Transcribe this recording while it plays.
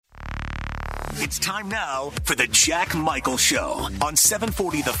It's time now for the Jack Michael Show on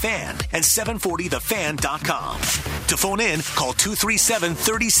 740 The Fan and 740thefan.com. To phone in, call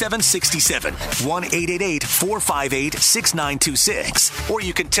 237-3767, 1-888-458-6926, or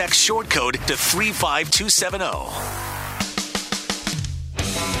you can text short code to 35270.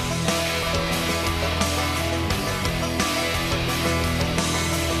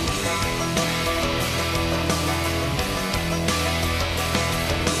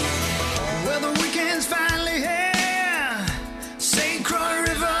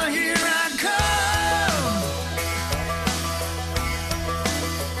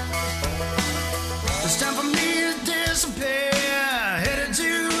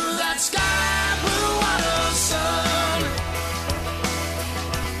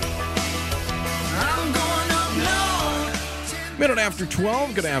 Minute after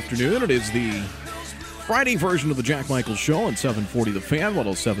 12, good afternoon. It is the Friday version of the Jack Michael Show on 740 The Fan,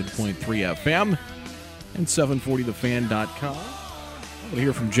 107.3 FM, and 740thefan.com. We'll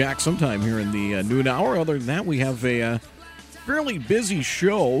hear from Jack sometime here in the noon hour. Other than that, we have a fairly busy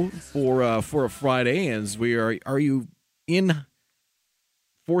show for a Friday. As we are you in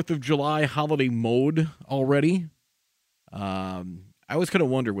 4th of July holiday mode already? I always kind of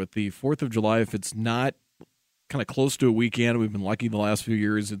wonder with the 4th of July if it's not kind of close to a weekend. We've been lucky the last few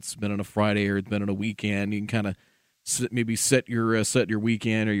years. It's been on a Friday or it's been on a weekend. You can kind of maybe set your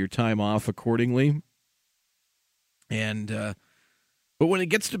weekend or your time off accordingly. And but when it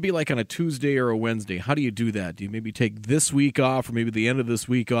gets to be like on a Tuesday or a Wednesday, how do you do that? Do you maybe take this week off or maybe the end of this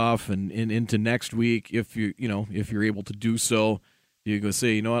week off and into next week if you're able to do so? Do you go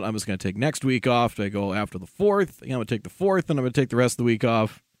say, you know what, I'm just going to take next week off. Do I go after the 4th? I'm going to take the 4th and I'm going to take the rest of the week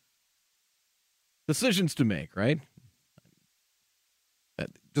off. Decisions to make, right?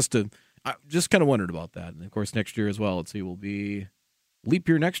 Just kind of wondered about that. And of course, next year as well. Let's see, will be leap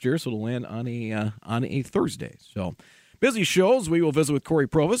year next year, so it'll land on a Thursday. So busy shows. We will visit with Corey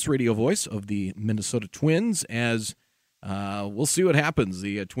Provis, radio voice of the Minnesota Twins, as we'll see what happens.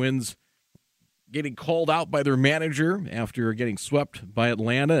 The Twins getting called out by their manager after getting swept by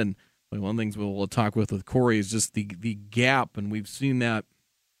Atlanta, and one of the things we'll talk with Corey is just the gap, and we've seen that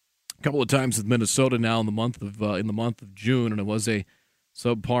a couple of times with Minnesota now in the month of June, and it was a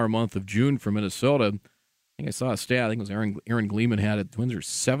subpar month of June for Minnesota. I think I saw a stat. I think it was Aaron Gleeman had it. The Twins are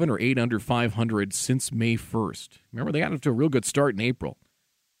 7 or 8 under 500 since May 1st. Remember, they got off to a real good start in April,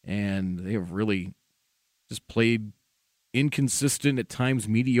 and they have really just played inconsistent, at times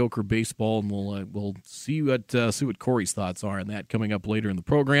mediocre baseball. And we'll see what Corey's thoughts are on that coming up later in the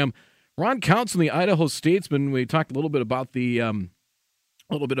program. Ron Counts in the Idaho Statesman. We talked a little bit about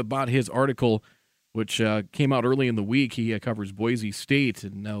his article, which came out early in the week. He covers Boise State,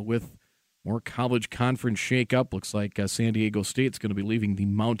 and with more college conference shakeup, looks like San Diego State's going to be leaving the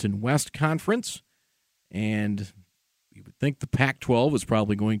Mountain West Conference, and you would think the Pac-12 is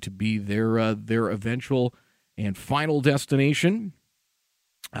probably going to be their eventual and final destination.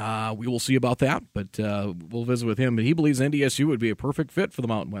 We will see about that, but we'll visit with him. But he believes NDSU would be a perfect fit for the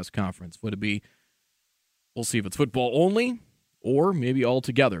Mountain West Conference. Would it be? We'll see if it's football only, or maybe all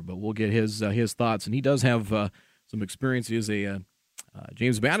together, but we'll get his thoughts. And he does have some experience. He is a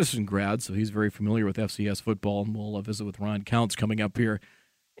James Madison grad, so he's very familiar with FCS football, and we'll visit with Ron Counts coming up here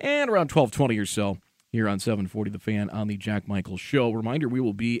and around 12:20 or so here on 740 The Fan on the Jack Michael Show. Reminder, we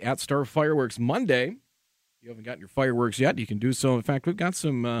will be at Star Fireworks Monday. If you haven't gotten your fireworks yet, you can do so. In fact, we've got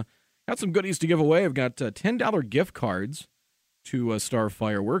some goodies to give away. I've got $10 gift cards to Star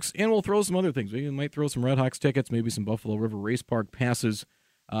Fireworks, and we'll throw some other things. We might throw some Red Hawks tickets, maybe some Buffalo River Race Park passes.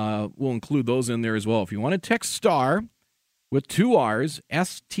 We'll include those in there as well. If you want to text STAR with 2 R's,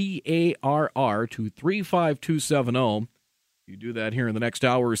 STARR, to 35270, you do that here in the next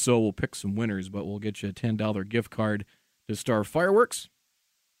hour or so, we'll pick some winners, but we'll get you a $10 gift card to Star Fireworks.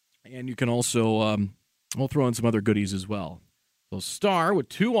 And you can also, we'll throw in some other goodies as well. So STAR with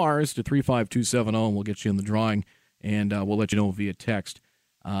 2 R's to 35270, and we'll get you in the drawing. And we'll let you know via text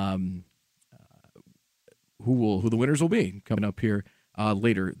who the winners will be coming up here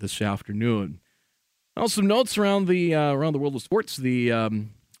later this afternoon. Also, some notes around the world of sports. The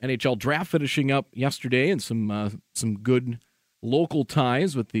NHL draft finishing up yesterday, and some good local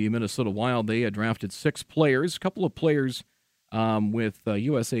ties with the Minnesota Wild. They drafted 6 players, a couple of players with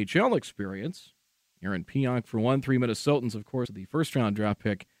USHL experience. Aaron Pionk for one, 3 Minnesotans, of course, the first-round draft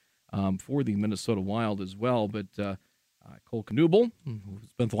pick for the Minnesota Wild as well. But Cole Knuble, who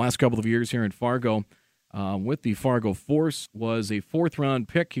spent the last couple of years here in Fargo with the Fargo Force, was a 4th-round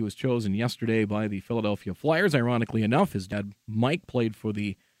pick. He was chosen yesterday by the Philadelphia Flyers. Ironically enough, his dad, Mike, played for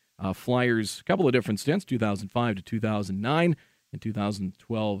the Flyers a couple of different stints, 2005 to 2009. In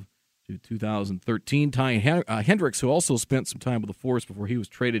 2012 to 2013. Ty Hendricks, who also spent some time with the Force before he was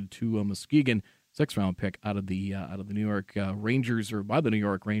traded to Muskegon, 6th-round pick out of the New York Rangers, or by the New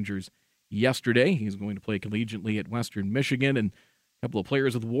York Rangers yesterday. He's going to play collegiately at Western Michigan, and a couple of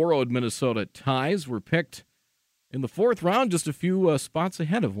players with Warroad, Minnesota ties were picked in the 4th round, just a few spots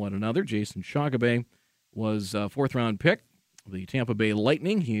ahead of one another. Jason Shogabay was a 4th-round pick of the Tampa Bay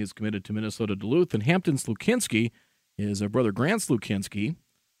Lightning. He is committed to Minnesota Duluth. And Hampton Slukinski, his brother Grant Slukinski,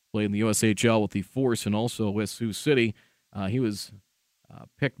 played in the USHL with the Force and also with Sioux City. He was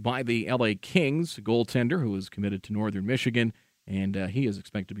picked by the LA Kings, a goaltender who is committed to Northern Michigan, and he is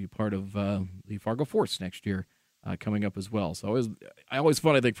expected to be part of the Fargo Force next year coming up as well. So I always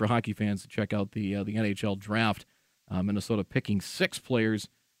fun, I think, for hockey fans to check out the NHL draft. Minnesota picking 6 players.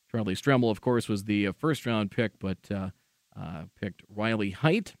 Charlie Stremel, of course, was the 1st-round pick, but picked Riley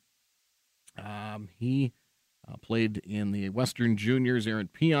Heidt. He played in the Western Juniors. Aaron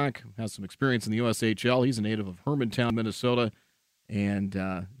Pionk has some experience in the USHL. He's a native of Hermantown, Minnesota.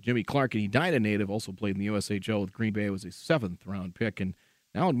 And Jimmy Clark, and he died a native, also played in the USHL with Green Bay, was a 7th-round pick. And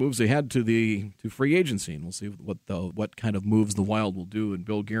now it moves ahead to free agency, and we'll see what kind of moves the Wild will do. And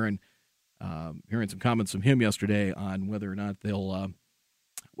Bill Guerin, hearing some comments from him yesterday on whether or not they probably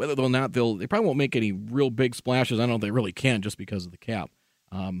won't make any real big splashes. I don't know if they really can just because of the cap.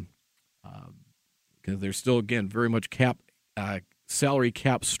 Because they're still, again, very much salary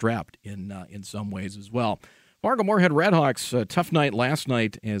cap strapped in some ways as well. Fargo-Moorhead Redhawks, tough night last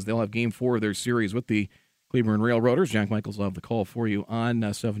night as they'll have Game 4 of their series with the Cleveland Railroaders. Jack Michaels will have the call for you on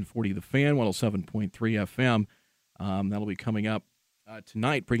 740 The Fan, 107.3 FM. That'll be coming up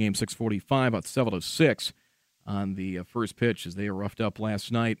tonight, pregame 6:45, about 7:06 on the first pitch as they were roughed up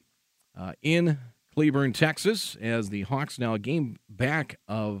last night in Cleburne, Texas, as the Hawks now a game back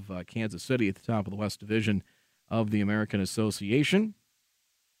of Kansas City at the top of the West Division of the American Association,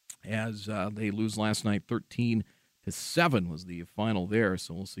 as they lose last night 13-7 was the final there.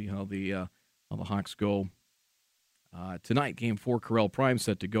 So we'll see how the Hawks go tonight. Game 4, Corral Prime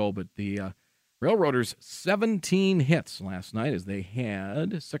set to go, but the Railroaders 17 hits last night as they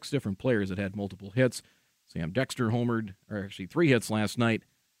had 6 different players that had multiple hits. Sam Dexter homered, or actually 3 hits last night,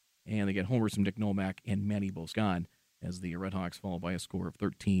 and they get homers from Nick Nomak and Manny Boscan as the Redhawks fall by a score of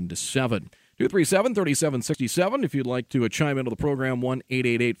 13-7. 237-3767 if you'd like to chime into the program,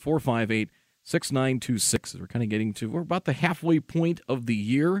 1-888-458-6926. We're kind of we're about the halfway point of the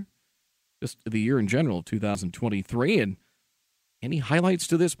year, just the year in general, 2023, and any highlights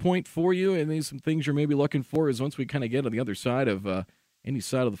to this point for you? And some things you're maybe looking for is once we kind of get on the other side of any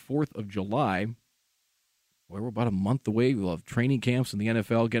side of the 4th of July, where we're about a month away. We'll have training camps in the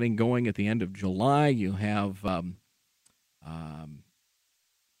NFL getting going at the end of July. You have, as I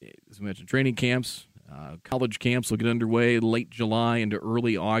mentioned, training camps. College camps will get underway late July into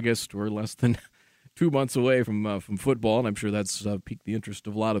early August. We're less than 2 months away from football, and I'm sure that's piqued the interest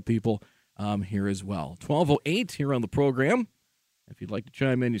of a lot of people here as well. 12:08 here on the program. If you'd like to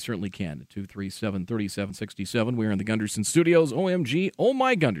chime in, you certainly can at 237-3767. We're in the Gunderson Studios. OMG, oh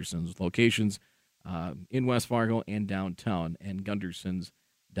my Gundersons, locations in West Fargo and downtown, and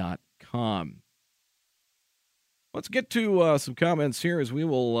Gundersons.com. Let's get to some comments here as we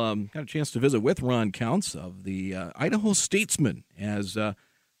will have a chance to visit with Ron Counts of the Idaho Statesman, as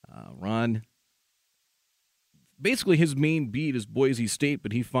Ron, basically his main beat is Boise State,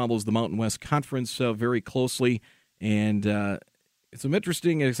 but he follows the Mountain West Conference very closely, and it's some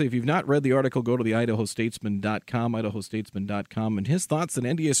interesting, if you've not read the article, go to the idahostatesman.com, idahostatesman.com, and his thoughts that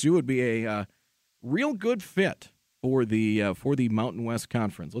NDSU would be a real good fit for the Mountain West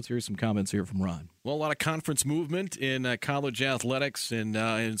Conference. Let's hear some comments here from Ron. Well, a lot of conference movement in college athletics, and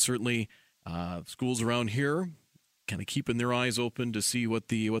certainly schools around here kind of keeping their eyes open to see what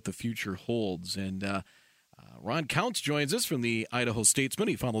the future holds. And Ron Counts joins us from the Idaho Statesman.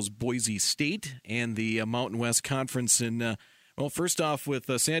 He follows Boise State and the Mountain West Conference. And well, first off, with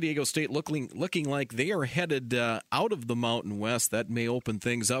San Diego State looking like they are headed out of the Mountain West, that may open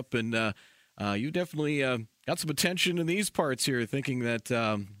things up. And you definitely got some attention in these parts here, thinking that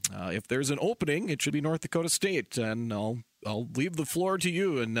if there's an opening, it should be North Dakota State. And I'll leave the floor to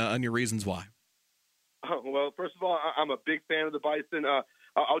you and on your reasons why. Well, first of all, I'm a big fan of the Bison.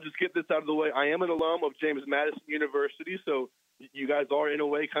 I'll just get this out of the way. I am an alum of James Madison University, so you guys are, in a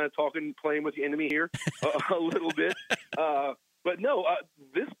way, kind of playing with the enemy here a little bit. But no,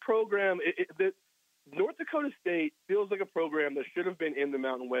 this program, North Dakota State feels like a program that should have been in the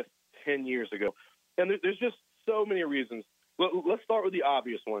Mountain West 10 years ago. And there's just so many reasons. Let's start with the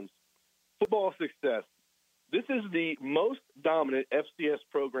obvious ones. Football success. This is the most dominant FCS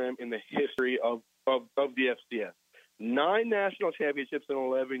program in the history of the FCS. 9 national championships in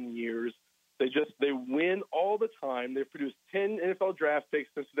 11 years. They win all the time. They've produced 10 NFL draft picks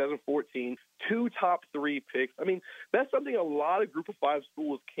since 2014, 2 top 3 picks. I mean, that's something a lot of Group of 5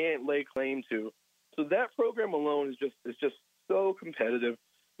 schools can't lay claim to. So that program alone is just so competitive.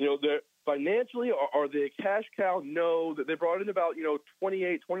 You know, they're financially, are they a cash cow? No. They brought in about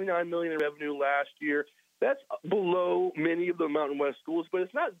 28, 29 million in revenue last year. That's below many of the Mountain West schools, but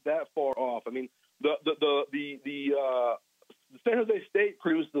it's not that far off. I mean, the San Jose State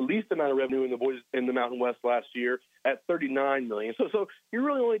produced the least amount of revenue in the Mountain West last year at $39 million. So you're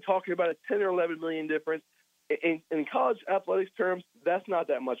really only talking about a 10 or 11 million difference. In college athletics terms, that's not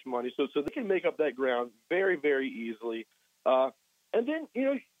that much money. So they can make up that ground very, very easily. And then,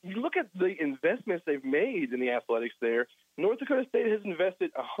 you look at the investments they've made in the athletics there. North Dakota State has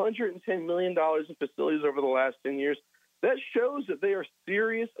invested $110 million in facilities over the last 10 years. That shows that they are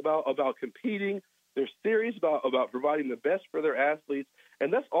serious about competing. They're serious about providing the best for their athletes,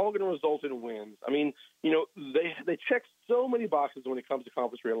 and that's all going to result in wins. I mean, they check so many boxes when it comes to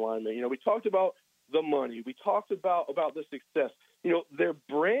conference realignment. We talked about the money. We talked about the success. Their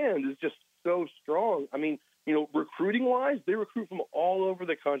brand is just so strong. I mean, recruiting-wise, they recruit from all over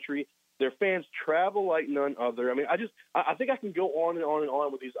the country. Their fans travel like none other. I mean, I think I can go on and on and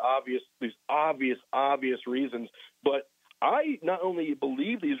on with these obvious reasons, but I not only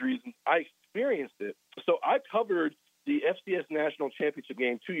believe these reasons, I experienced it. So I covered the FCS National Championship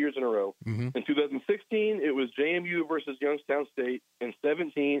game 2 years in a row. Mm-hmm. In 2016, it was JMU versus Youngstown State. In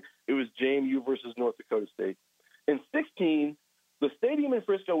 17, it was JMU versus North Dakota State. In 16, the stadium in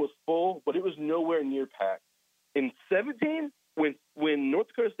Frisco was full, but it was nowhere near packed. In 17, when North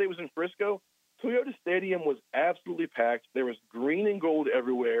Dakota State was in Frisco, Toyota Stadium was absolutely packed. There was green and gold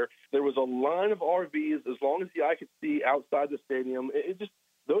everywhere. There was a line of RVs as long as the eye could see outside the stadium.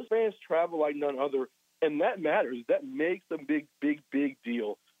 Those fans travel like none other, and that matters. That makes a big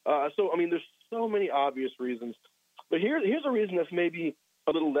deal. So, I mean, there's so many obvious reasons. But here's a reason that's maybe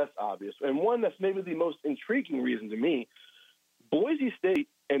a little less obvious, and one that's maybe the most intriguing reason to me. Boise State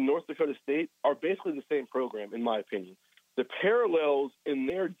and North Dakota State are basically the same program, in my opinion. The parallels in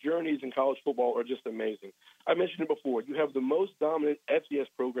their journeys in college football are just amazing. I mentioned it before. You have the most dominant FCS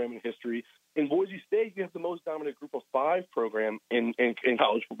program in history. In Boise State, you have the most dominant Group of 5 program in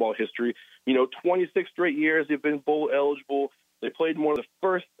college football history. 26 straight years they've been bowl eligible. They played in one of the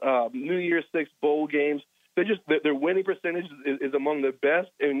first New Year's Six bowl games. Their winning percentage is among the best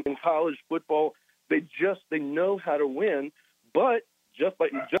in college football. They know how to win. But just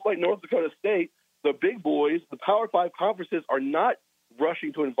like North Dakota State, the big boys, the Power 5 conferences are not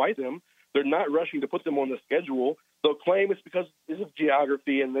rushing to invite them. They're not rushing to put them on the schedule. They'll claim it's because of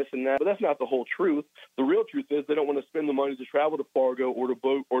geography and this and that, but that's not the whole truth. The real truth is they don't want to spend the money to travel to Fargo or to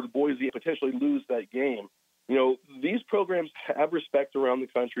Boise and potentially lose that game. These programs have respect around the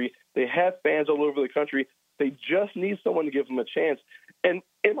country. They have fans all over the country. They just need someone to give them a chance. And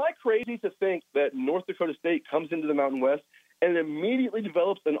am I crazy to think that North Dakota State comes into the Mountain West and immediately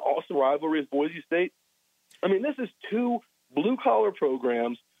develops an awesome rivalry with Boise State? I mean, this is 2 blue-collar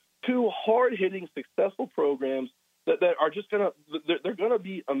programs, 2 hard-hitting, successful programs that are just they're going to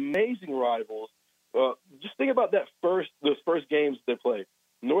be amazing rivals. Just think about those first games they play.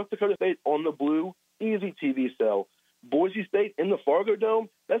 North Dakota State on the blue, easy TV sell. Boise State in the Fargo Dome,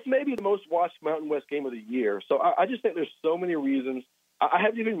 that's maybe the most watched Mountain West game of the year. So I just think there's so many reasons. I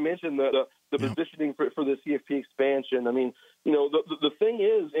haven't even mentioned the positioning for the CFP expansion. I mean, the thing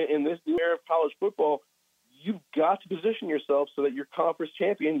is, in this new era of college football, you've got to position yourself so that your conference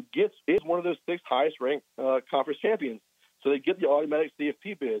champion is one of those 6 highest-ranked conference champions. So they get the automatic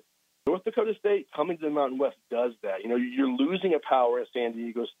CFP bid. North Dakota State coming to the Mountain West does that. You're losing a power at San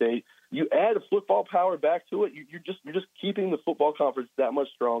Diego State. You add a football power back to it, you're just keeping the football conference that much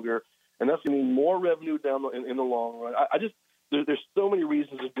stronger, and that's going to mean more revenue in the long run. There's so many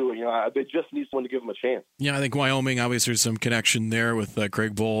reasons to do it. They just need someone to give them a chance. Yeah, I think Wyoming, obviously, there's some connection there with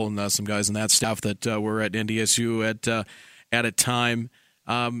Craig Bohl and some guys in that staff that were at NDSU at a time.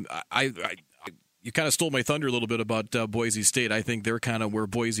 You kind of stole my thunder a little bit about Boise State. I think they're kind of where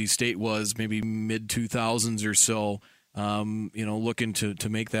Boise State was maybe mid-2000s or so, looking to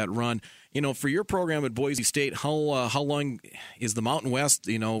make that run. For your program at Boise State, how long is the Mountain West,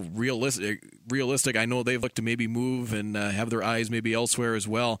 realistic? I know they've looked to maybe move and have their eyes maybe elsewhere as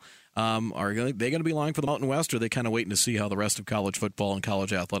well. Are they going to be lying for the Mountain West, or are they kind of waiting to see how the rest of college football and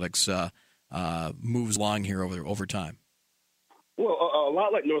college athletics moves along here over time? Well, a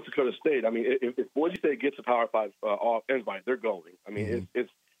lot like North Dakota State. I mean, if Boise State gets a Power 5 invite, they're going. I mean,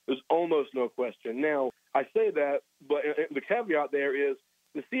 there's almost no question. Now, I say that, but the caveat there is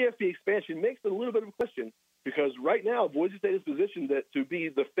the CFP expansion makes it a little bit of a question. because right now Boise State is positioned to be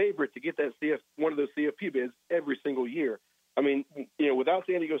the favorite to get that one of those CFP bids every single year. I mean, without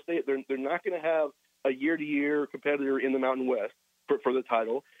San Diego State, they're not going to have a year-to-year competitor in the Mountain West for the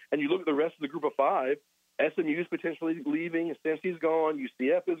title. And you look at the rest of the group of five, SMU is potentially leaving, Cincy's gone,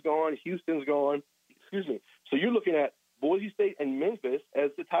 UCF is gone, Houston's gone. Excuse me. So you're looking at Boise State and Memphis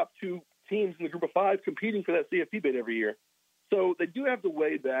as the top two teams in the group of five competing for that CFP bid every year. So they do have to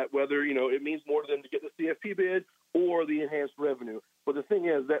weigh that, whether, it means more to them to get the CFP bid or the enhanced revenue. But the thing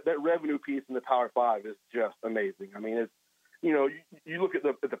is that revenue piece in the Power Five is just amazing. I mean, it's, you look at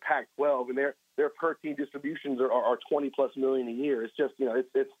the Pac-12 and their per team distributions are 20+ million a year. It's just,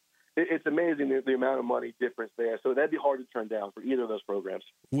 it's amazing the amount of money difference there. So that'd be hard to turn down for either of those programs.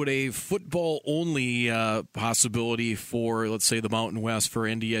 Would a football-only possibility for, let's say, the Mountain West for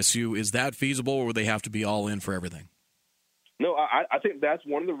NDSU, is that feasible, or would they have to be all in for everything? No, I think that's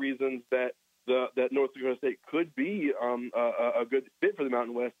one of the reasons that North Dakota State could be a good fit for the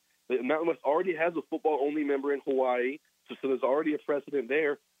Mountain West. The Mountain West already has a football-only member in Hawaii, so there's already a precedent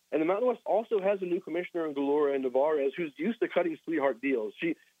there. And the Mountain West also has a new commissioner in Galora Navarez who's used to cutting sweetheart deals.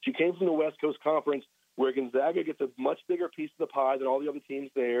 She came from the West Coast Conference, where Gonzaga gets a much bigger piece of the pie than all the other teams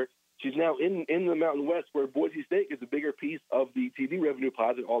there. She's now in the Mountain West, where Boise State gets a bigger piece of the TV revenue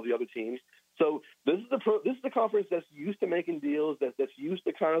pie than all the other teams. So this is the conference that's used to making deals, that's used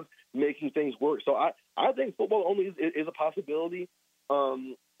to kind of making things work. So I think football only is a possibility.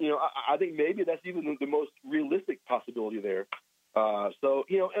 I think maybe that's even the most realistic possibility there. So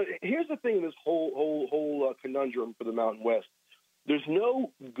here's the thing in this whole conundrum for the Mountain West. There's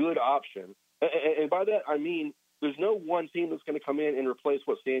no good option. And by that, I mean there's no one team that's going to come in and replace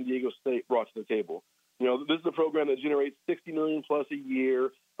what San Diego State brought to the table. This is a program that generates $60 million plus a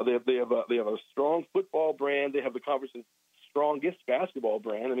year. They have a strong football brand. They have the conference's strongest basketball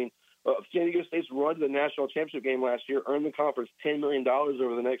brand. I mean, San Diego State's run to the national championship game last year earned the conference $10 million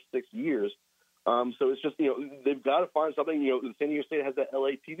over the next 6 years. So it's just, they've got to find something. San Diego State has that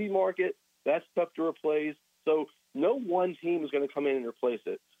LA TV market. That's tough to replace. So no one team is going to come in and replace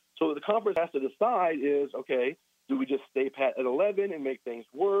it. So what the conference has to decide is, okay, do we just stay pat at 11 and make things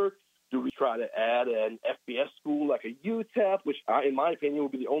work? Do we try to add an FBS school like a UTEP, which in my opinion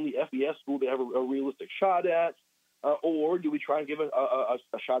would be the only FBS school they have a realistic shot at? Or do we try and give a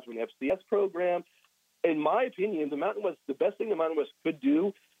shot to an FCS program? In my opinion, the best thing the Mountain West could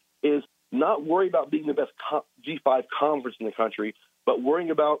do is not worry about being the best G5 conference in the country, but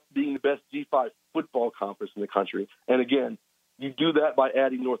worrying about being the best G5 football conference in the country. And again, you do that by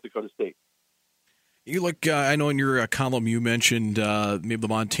adding North Dakota State. You look. I know in your column you mentioned maybe the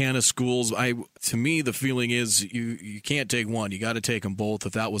Montana schools. To me, the feeling is you can't take one. You got to take them both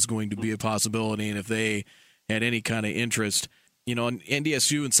if that was going to be a possibility, and if they had any kind of interest.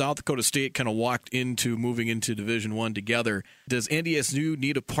 NDSU and South Dakota State kind of walked into moving into Division I together. Does NDSU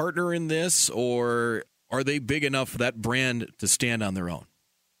need a partner in this, or are they big enough for that brand to stand on their own?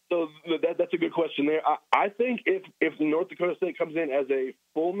 So that's a good question there. I think if North Dakota State comes in as a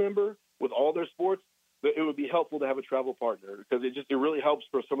full member with all their sports, it would be helpful to have a travel partner, because it really helps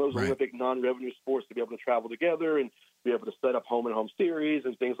for some of those Olympic non-revenue sports to be able to travel together and be able to set up home-and-home series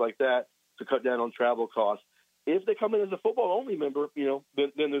and things like that to cut down on travel costs. If they come in as a football-only member,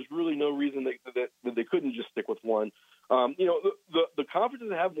 then there's really no reason that they couldn't just stick with one. The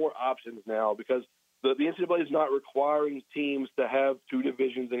conferences have more options now because the NCAA is not requiring teams to have two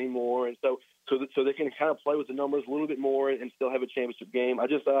divisions anymore, and so they can kind of play with the numbers a little bit more and still have a championship game.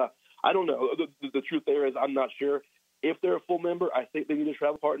 I don't know. The truth there is I'm not sure. If they're a full member, I think they need a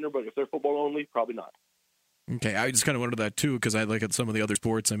travel partner, but if they're football-only, probably not. Okay, I just kind of wondered that too, because I look at some of the other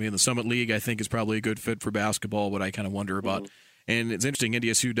sports. I mean, the Summit League I think is probably a good fit for basketball, but I kind of wonder about. And it's interesting,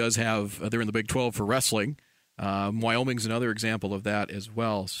 NDSU does have, they're in the Big 12 for wrestling. Wyoming's another example of that as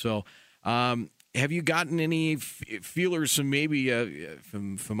well. So have you gotten any feelers from maybe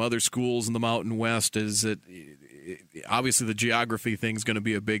from other schools in the Mountain West? Is it obviously the geography thing's going to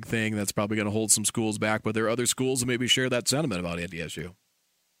be a big thing. That's probably going to hold some schools back, but there are other schools that maybe share that sentiment about NDSU.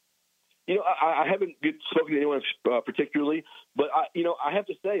 I haven't spoken to anyone particularly, but I have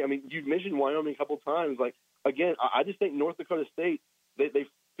to say, I mean, you've mentioned Wyoming a couple of times. Like, again, I just think North Dakota State, they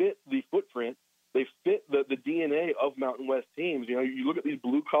fit the footprint, they fit the DNA of Mountain West teams. You look at these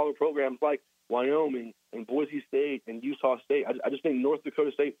blue collar programs like Wyoming and Boise State and Utah State. I just think North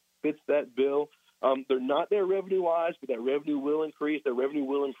Dakota State fits that bill. They're not there revenue wise, but that revenue will increase. Their revenue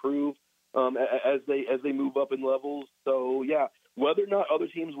will improve as they move up in levels. So yeah. Whether or not other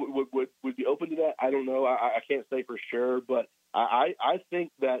teams would be open to that, I don't know. I can't say for sure, but I think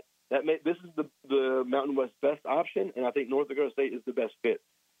this is the Mountain West best option, and I think North Dakota State is the best fit.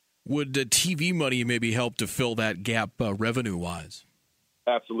 Would TV money maybe help to fill that gap revenue-wise?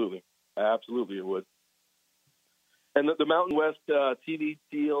 Absolutely. Absolutely it would. And the Mountain West TV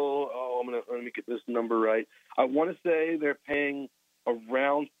deal, let me get this number right. I want to say they're paying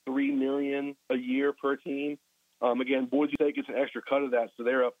around $3 million a year per team. Again, Boise State gets an extra cut of that, so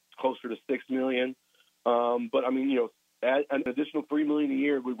they're up closer to $6 million. But I mean, add an additional $3 million a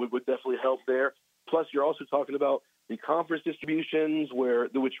year would definitely help there. Plus, you're also talking about the conference distributions,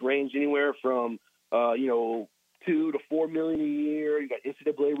 which range anywhere from $2 to $4 million a year. You got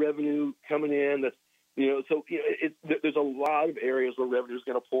NCAA revenue coming in. That's there's a lot of areas where revenue is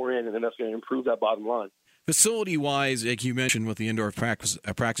going to pour in, and then that's going to improve that bottom line. Facility-wise, like you mentioned with the indoor practice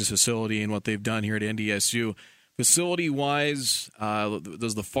facility and what they've done here at NDSU, facility-wise,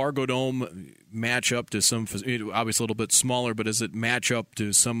 does the Fargo Dome match up to some, obviously a little bit smaller, but does it match up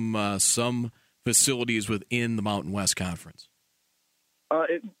to some facilities within the Mountain West Conference?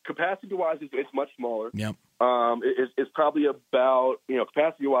 Capacity-wise, it's much smaller. Yep. It's probably about,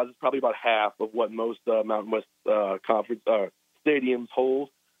 capacity-wise, it's probably about half of what most Mountain West Conference stadiums hold.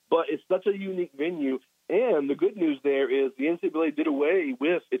 But it's such a unique venue. And the good news there is the NCAA did away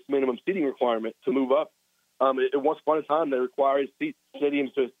with its minimum seating requirement to move up. Once upon a time, they required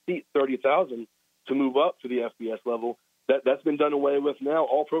stadiums to seat 30,000 to move up to the FBS level. That's been done away with now.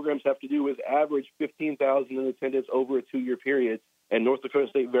 All programs have to do is average 15,000 in attendance over a 2-year period, and North Dakota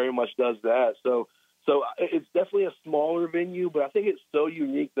State very much does that. So it's definitely a smaller venue, but I think it's so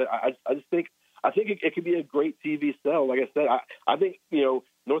unique that I think it could be a great TV sell. Like I said, I think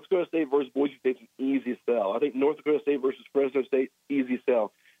North Dakota State versus Boise State's an easy sell. I think North Dakota State versus Fresno State, easy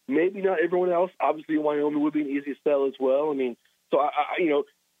sell. Maybe not everyone else. Obviously, Wyoming would be an easy sell as well. I mean, so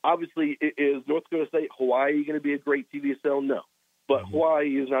obviously, is North Dakota State, Hawaii going to be a great TV sell? No. But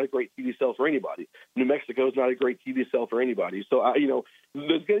Hawaii is not a great TV sell for anybody. New Mexico is not a great TV sell for anybody. So,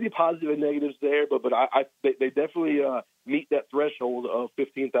 there's going to be positive and negatives there, but they definitely meet that threshold of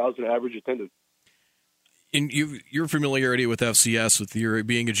 15,000 average attendance. In your familiarity with FCS, with your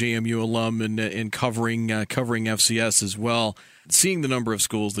being a JMU alum and covering FCS as well, seeing the number of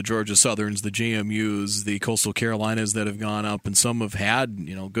schools, the Georgia Southerns, the JMUs, the Coastal Carolinas that have gone up, and some have had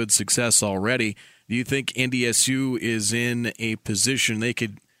good success already. Do you think NDSU is in a position they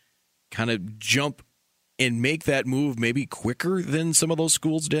could kind of jump and make that move maybe quicker than some of those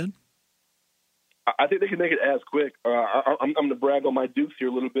schools did? I think they can make it as quick. I'm going to brag on my Dukes here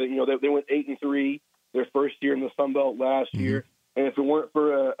a little bit. They went 8-3 their first year in the Sun Belt last year, and if it weren't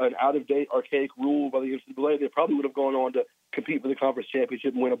for an out-of-date, archaic rule by the NCAA, they probably would have gone on to compete for the conference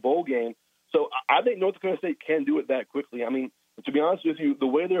championship and win a bowl game. So I think North Dakota State can do it that quickly. I mean, to be honest with you, the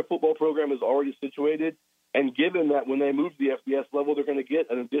way their football program is already situated, and given that when they move to the FBS level, they're going to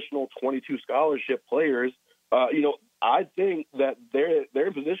get an additional 22 scholarship players, I think that they're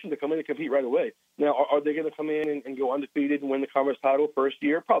in position to come in and compete right away. Now, are they going to come in and go undefeated and win the conference title first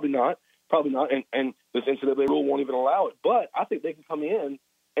year? Probably not. And this NCAA rule won't even allow it. But I think they can come in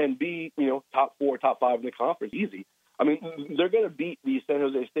and be, top 4, top 5 in the conference easy. I mean, they're going to beat the San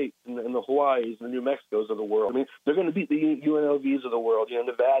Jose States and the Hawaiis and the New Mexicos of the world. I mean, they're going to beat the UNLVs of the world.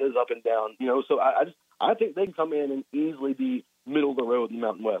 Nevada's up and down. So I think they can come in and easily be middle of the road in the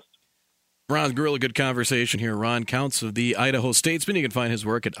Mountain West. Ron Guerrilla, good conversation here. Ron Counts of the Idaho Statesman. You can find his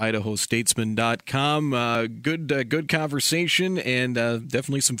work at idahostatesman.com. Good conversation, and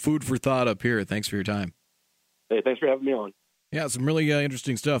definitely some food for thought up here. Thanks for your time. Hey, thanks for having me on. Yeah, some really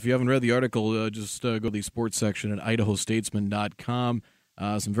interesting stuff. If you haven't read the article, just go to the sports section at idahostatesman.com.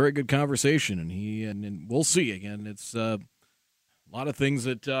 Some very good conversation, and we'll see. Again, it's a lot of things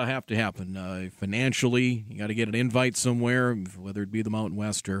that have to happen. Financially, you got to get an invite somewhere, whether it be the Mountain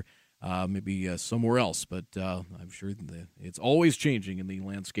West or maybe somewhere else. But I'm sure it's always changing in the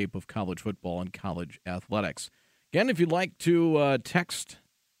landscape of college football and college athletics. Again, if you'd like to text,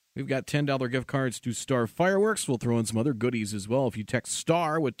 we've got $10 gift cards to Star Fireworks. We'll throw in some other goodies as well. If you text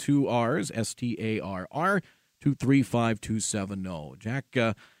STAR with 2 R's, STARR, to 35270.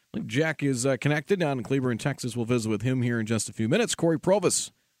 Jack is connected down in Cleburne, Texas. We'll visit with him here in just a few minutes. Corey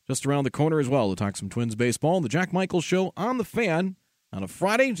Provis just around the corner as well to talk some Twins baseball. The Jack Michaels Show on the Fan on a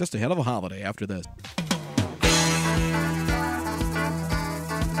Friday, just ahead of a holiday after this.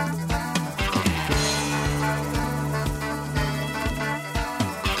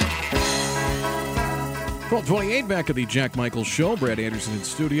 .28 back at the Jack Michaels Show. Brad Anderson in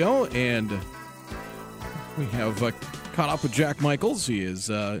studio, and we have caught up with Jack Michaels. He is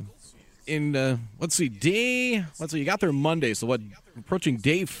you got there Monday, so approaching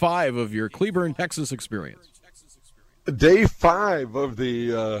day 5 of your Cleburne, Texas experience. Day 5 of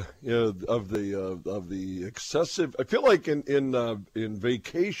the of the excessive. I feel like in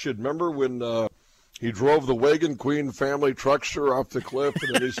Vacation. Remember when he drove the Wagon Queen family truckster off the cliff,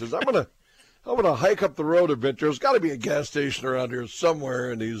 and then he says, "I'm gonna hike up the road a bit. There's got to be a gas station around here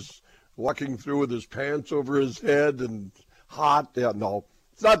somewhere." And he's walking through with his pants over his head and hot. Yeah, no,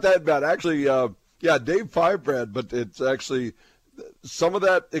 it's not that bad actually. Day 5, Brad, but it's actually. Some of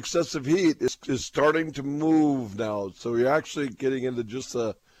that excessive heat is starting to move now, so you're actually getting into just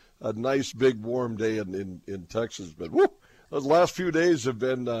a nice big warm day in Texas. But whoo, those last few days have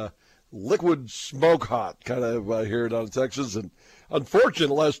been liquid smoke hot kind of here down in Texas, and unfortunately,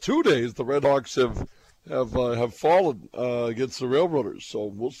 the last 2 days the Red Hawks have fallen against the Railroaders. So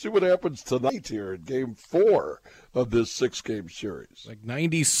we'll see what happens tonight here in Game 4 of this 6-game series. Like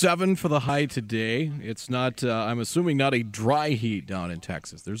 97 for the high today. It's not, I'm assuming, not a dry heat down in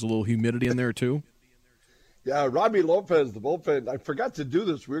Texas. There's a little humidity in there, too. Yeah, Robbie Lopez, the bullpen, I forgot to do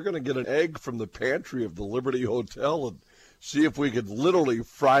this. We were going to get an egg from the pantry of the Liberty Hotel and see if we could literally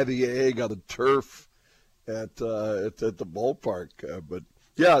fry the egg on the turf at the ballpark. But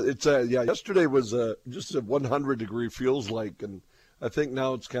yeah, it's yesterday was just a 100-degree feels like, and I think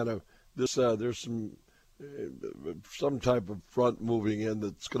now it's kind of this. There's some type of front moving in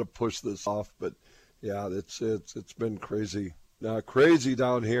that's going to push this off. But yeah, it's been crazy, crazy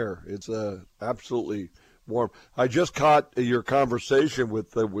down here. It's absolutely warm. I just caught your conversation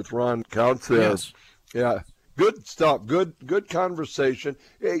with Ron Counts there. Yes. Yeah, good stuff. Good conversation.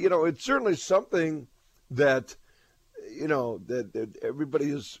 It's certainly something that. That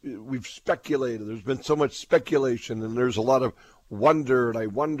everybody we've speculated. There's been so much speculation, and there's a lot of wonder, and I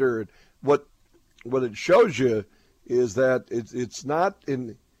wonder. What it shows you is that it's not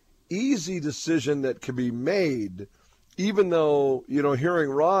an easy decision that can be made, even though,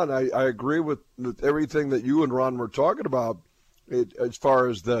 hearing Ron, I agree with everything that you and Ron were talking about as far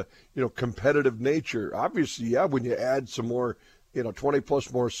as the, competitive nature. Obviously, yeah, when you add some more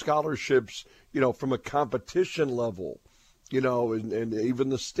 20-plus more scholarships, from a competition level, and even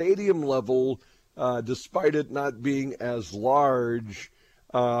the stadium level, despite it not being as large,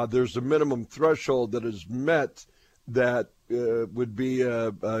 there's a minimum threshold that is met that would be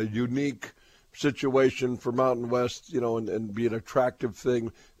a unique situation for Mountain West, and be an attractive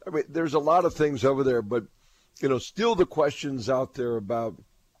thing. I mean, there's a lot of things over there, but, still the questions out there about,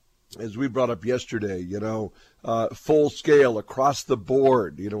 as we brought up yesterday, full scale across the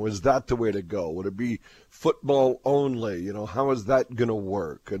board, is that the way to go? Would it be football only? How is that going to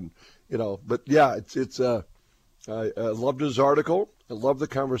work? And, but yeah, I loved his article. I love the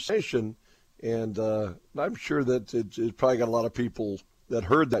conversation. And I'm sure that it's probably got a lot of people that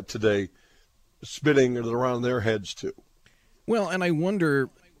heard that today spinning it around their heads too. Well, and I wonder,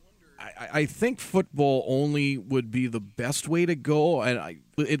 I think football only would be the best way to go, and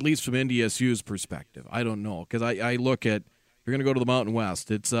at least from NDSU's perspective. I don't know, because I look at, if you're going to go to the Mountain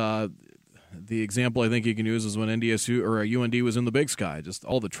West, it's the example I think you can use is when NDSU or UND was in the Big Sky, just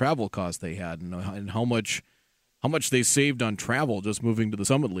all the travel costs they had and how much they saved on travel just moving to the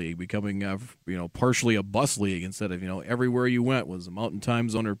Summit League, becoming partially a bus league instead of everywhere you went was a Mountain Time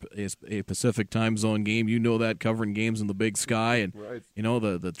Zone or a Pacific Time Zone game. That covering games in the Big Sky, and right.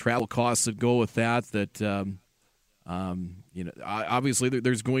 The travel costs that go with that. Obviously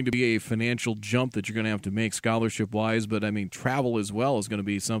there's going to be a financial jump that you're going to have to make scholarship wise, but I mean travel as well is going to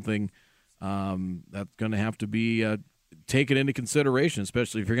be something that's going to have to be take it into consideration,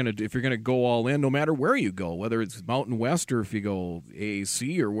 especially if you're gonna go all in, no matter where you go, whether it's Mountain West or if you go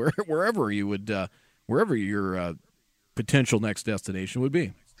AAC or wherever you would, wherever your potential next destination would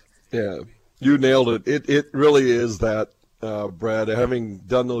be. Yeah, you nailed it. It really is that, Brad. Having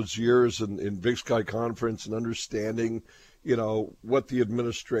done those years in Big Sky Conference and understanding, what the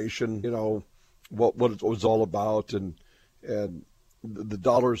administration, what it was all about, and the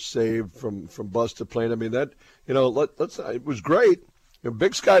dollars saved from bus to plane. I mean, that, it was great.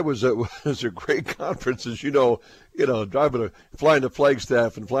 Big Sky was a great conference, as flying to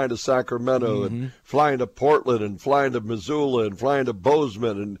Flagstaff and flying to Sacramento and flying to Portland and flying to Missoula and flying to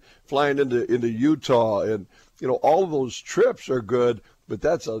Bozeman and flying into Utah. And, all of those trips are good, but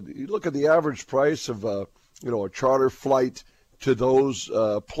you look at the average price of, a charter flight to those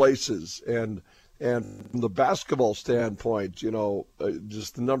places. And from the basketball standpoint,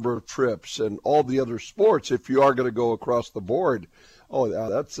 just the number of trips and all the other sports, if you are going to go across the board,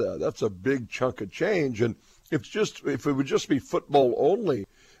 that's a big chunk of change. And if it would just be football only,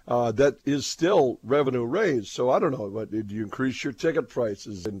 that is still revenue raised. So I don't know, do you increase your ticket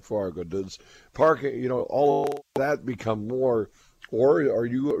prices in Fargo? Does parking, all that become more, or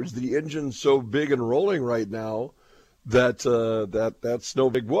is the engine so big and rolling right now that's no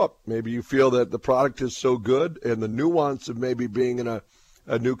big whoop. Maybe you feel that the product is so good, and the nuance of maybe being in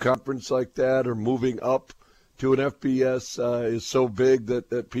a new conference like that or moving up to an FBS is so big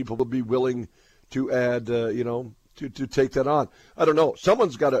that people will be willing to add, to take that on. I don't know. Someone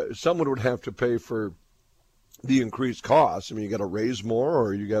would have to pay for the increased costs. I mean, you got to raise more,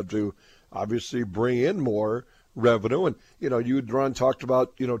 or you got to obviously bring in more revenue. And, Ron talked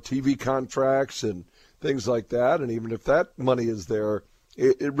about, TV contracts and things like that. And even if that money is there,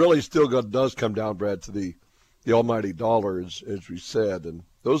 it really still does come down, Brad, to the almighty dollar, as we said. And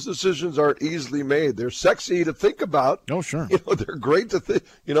those decisions aren't easily made. They're sexy to think about. Oh, sure. They're great to think.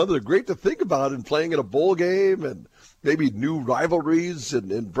 They're great to think about, and playing in a bowl game and maybe new rivalries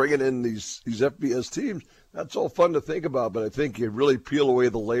and bringing in these FBS teams. That's all fun to think about. But I think you really peel away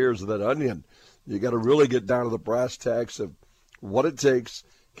the layers of that onion. You got to really get down to the brass tacks of what it takes.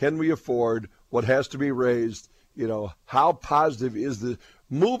 Can we afford what has to be raised? How positive is the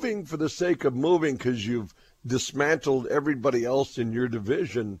moving for the sake of moving because you've dismantled everybody else in your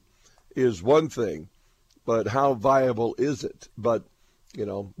division is one thing, but how viable is it? But,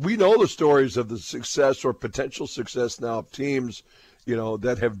 we know the stories of the success or potential success now of teams,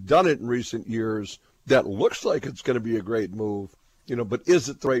 that have done it in recent years that looks like it's going to be a great move, but is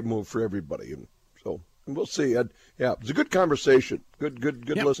it the right move for everybody? And so we'll see. It was a good conversation. Good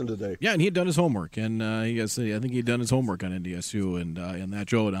listen today. Yeah, and he had done his homework, and I think he had done his homework on NDSU, and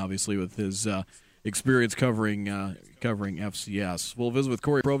that showed, obviously, with his experience covering FCS. We'll visit with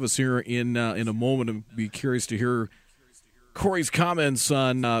Corey Provis here in a moment and be curious to hear Corey's comments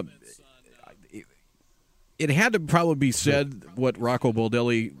on. It had to probably be said what Rocco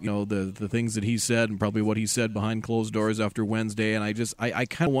Baldelli, the things that he said, and probably what he said behind closed doors after Wednesday. And I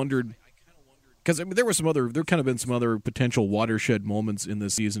kind of wondered, because there kind of been some other potential watershed moments in the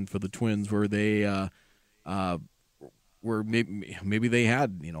season for the Twins where they where maybe they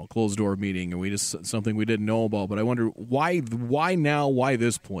had a closed door meeting, and something we didn't know about. But I wonder why now, why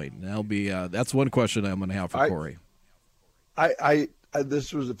this point? And that'll be that's one question I'm going to have for Corey.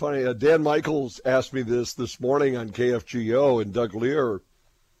 This was funny. Dan Michaels asked me this morning on KFGO and Doug Lear,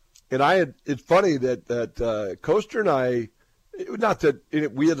 and it's funny that Coaster and I, not that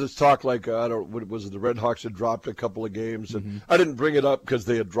we had this talk like what was it? The Red Hawks had dropped a couple of games, and I didn't bring it up because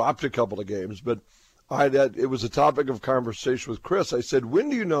they had dropped a couple of games, but it was a topic of conversation with Chris. I said, when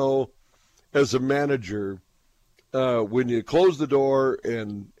do you know, as a manager, when you close the door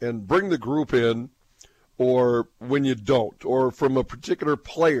and bring the group in, or when you don't, or from a particular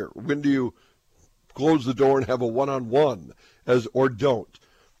player, when do you close the door and have a one-on-one or don't?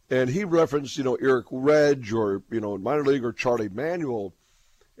 And he referenced, Eric Reg or, in minor league, or Charlie Manuel.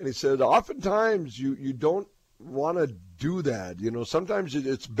 And he said, oftentimes you don't want to do that. Sometimes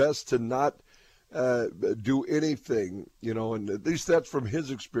it's best to not do anything, and at least that's from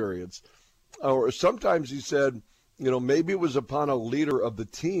his experience. Or sometimes he said, maybe it was upon a leader of the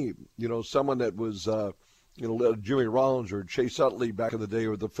team, someone that was, Jimmy Rollins or Chase Utley back in the day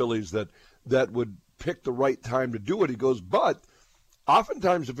with the Phillies that would pick the right time to do it. He goes, but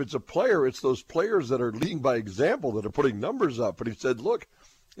oftentimes if it's a player, it's those players that are leading by example that are putting numbers up. But he said, look,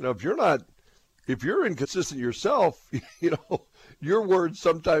 if you're inconsistent yourself, your words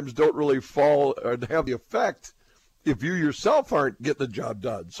sometimes don't really fall or have the effect if you yourself aren't getting the job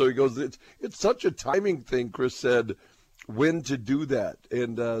done. So he goes, it's such a timing thing, Chris said, when to do that.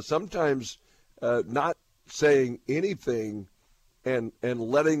 And sometimes not saying anything and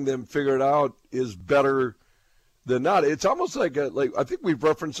letting them figure it out is better than not. It's almost like I think we've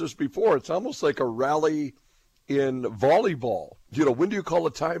referenced this before. It's almost like a rally in volleyball. When do you call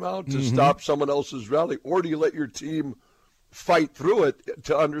a timeout to stop someone else's rally, or do you let your team fight through it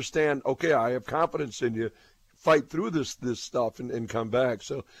to understand, okay, I have confidence in you, fight through this stuff and come back.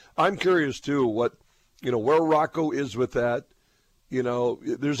 So I'm curious too what where Rocco is with that.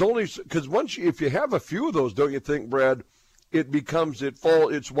 There's only because if you have a few of those, don't you think, Brad,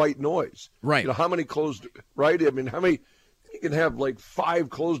 it's white noise, right? How many closed, right? I mean, how many you can have like 5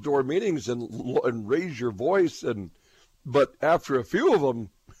 closed door meetings and raise your voice, but after a few of them,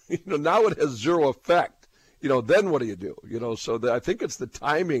 now it has zero effect. Then what do you do? So I think it's the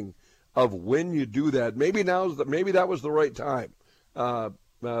timing of when you do that. Maybe that was the right time,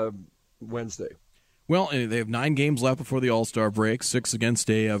 Wednesday. Well, they have 9 games left before the All-Star break, 6 against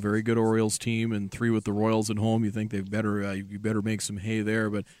a very good Orioles team and 3 with the Royals at home. You think you better make some hay there.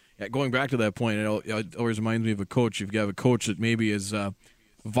 But going back to that point, it always reminds me of a coach. You've got a coach that maybe is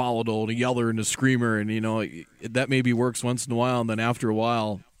volatile, a yeller and a screamer, and that maybe works once in a while, and then after a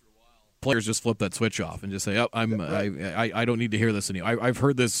while, players just flip that switch off and just say, I don't need to hear this anymore. I've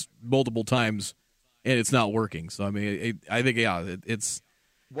heard this multiple times. and it's not working. So I mean, I think it's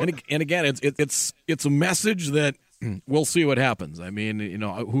and again, it's a message that we'll see what happens. I mean,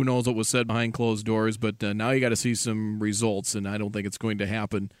 who knows what was said behind closed doors, but now you got to see some results, and I don't think it's going to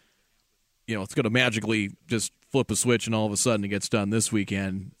happen. It's going to magically just flip a switch and all of a sudden it gets done this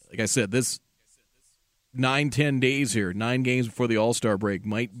weekend. Like I said, this 9-10 days here, 9 games before the All-Star break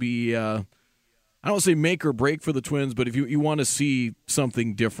might be, I don't want to say make or break for the Twins, but if you want to see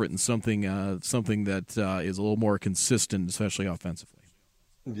something different and something that is a little more consistent, especially offensively.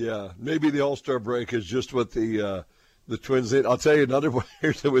 Yeah, maybe the All-Star break is just what the Twins need. I'll tell you another one.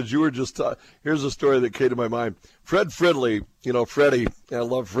 Here's a story that came to my mind. Fred Fridley, Freddie, I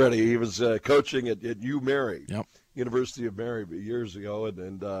love Freddie. He was coaching at UMary, University of Mary, years ago,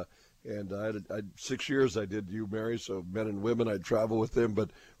 and I had 6 years I did UMary, so men and women, I'd travel with him.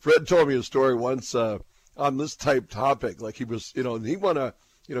 But Fred told me a story once on this type topic, like he was, and he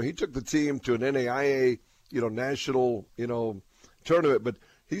he took the team to an NAIA, national, tournament, but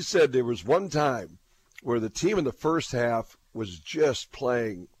he said there was one time where the team in the first half was just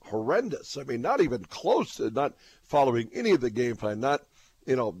playing horrendous. I mean, not even close to not following any of the game plan, not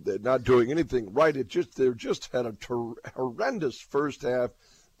doing anything right. They just had a horrendous first half,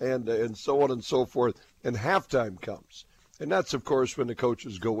 and so on and so forth. And halftime comes, and that's of course when the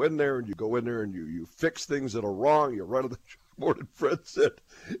coaches go in there and you fix things that are wrong. You run to the chalkboard. And Fred said,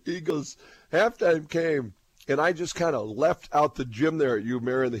 he goes, halftime came. And I just kind of left out the gym there at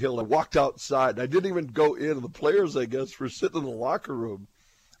UMary in the Hill. I walked outside. I didn't even go in. The players, I guess, were sitting in the locker room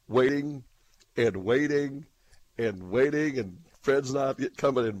waiting and waiting and waiting. And Fred's not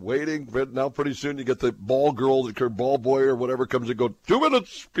coming in waiting. Fred, now pretty soon you get the ball girl, the ball boy or whatever comes and go, 2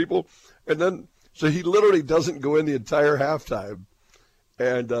 minutes, people. And then, so he literally doesn't go in the entire halftime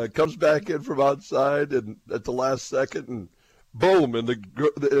and comes back in from outside and at the last second and boom, and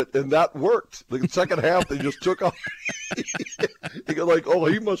that worked. The second half, they just took off. He goes like,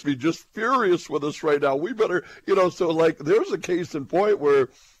 he must be just furious with us right now. We better, so like there's a case in point where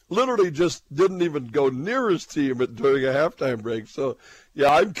literally just didn't even go near his team during a halftime break. So,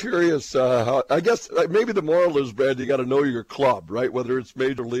 yeah, I'm curious. I guess maybe the moral is, Brad, you got to know your club, right? Whether it's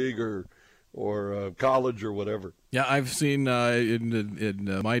major league or college or whatever. Yeah, I've seen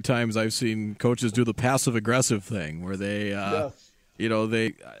in my times, I've seen coaches do the passive aggressive thing where they,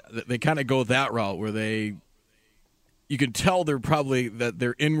 they kind of go that route where you can tell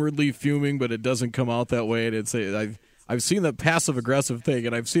they're inwardly fuming, but it doesn't come out that way. And I've seen the passive aggressive thing,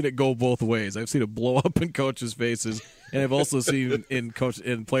 and I've seen it go both ways. I've seen it blow up in coaches' faces, and I've also seen in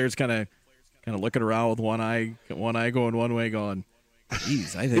players kind of looking around with one eye going one way, going,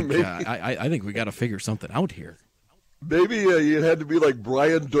 geez, I think we got to figure something out here. Maybe you had to be like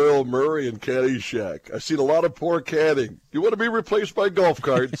Brian Doyle Murray in Caddyshack. I've seen a lot of poor caddying. You want to be replaced by golf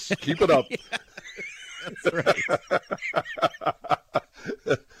carts? Keep it up. That's right.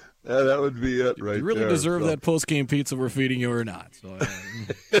 That would be it, right? You really there. deserve that post-game pizza we're feeding you or not. So,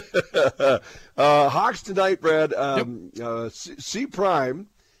 Hawks tonight, Brad. C Prime.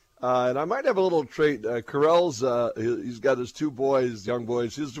 And I might have a little trait. Carell's, he's got his 2 boys, young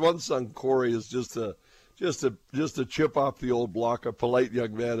boys. His one son, Corey, is just a chip off the old block, a polite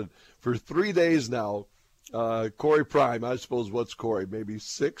young man. And for 3 days now, Corey Prime, I suppose, what's Corey? Maybe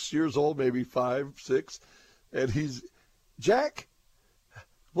 6 years old, maybe 5, 6. And he's, Jack,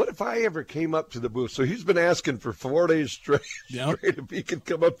 what if I ever came up to the booth? So he's been asking for 4 days straight if he could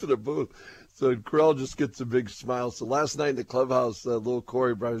come up to the booth. So Carell just gets a big smile. So last night in the clubhouse, little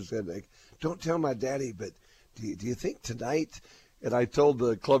Corey Brown said, like, don't tell my daddy, but do you think tonight? And I told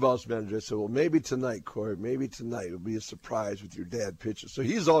the clubhouse manager, I said, well, maybe tonight, Corey, maybe tonight it'll be a surprise with your dad pitches. So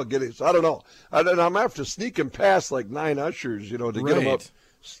he's all getting, so I don't know. And I'm going to have to sneak him past like 9 ushers, to get him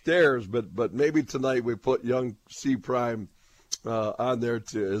upstairs. But maybe tonight we put young C Prime on there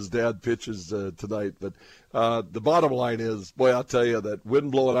to his dad pitches tonight. But the bottom line is, boy, I'll tell you that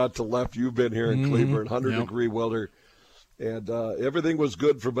wind blowing out to left. You've been here in Cleveland, 100-degree weather. And everything was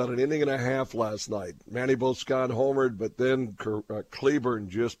good for about an inning and a half last night. Manny Boscan homered, but then Cleburne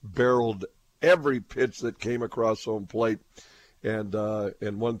just barreled every pitch that came across home plate and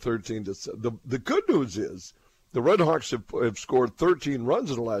won 13-7. The good news is the Red Hawks have scored 13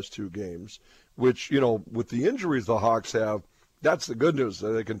 runs in the last 2 games, which, with the injuries the Hawks have, that's the good news.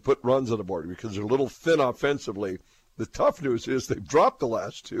 They can put runs on the board because they're a little thin offensively. The tough news is they've dropped the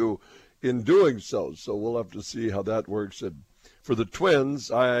last 2 in doing so. So we'll have to see how that works. And for the Twins,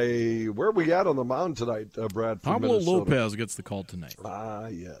 where are we at on the mound tonight, Brad? Pablo Lopez gets the call tonight.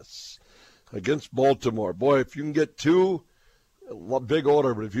 Yes. Against Baltimore. Boy, if you can get 2, big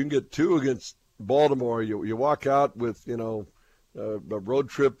order, but if you can get 2 against Baltimore, you walk out with, a road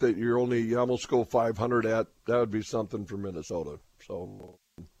trip that you almost go 500 at, that would be something for Minnesota. So.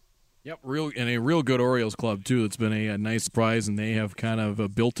 Yep, a real good Orioles club too. It's been a nice surprise, and they have kind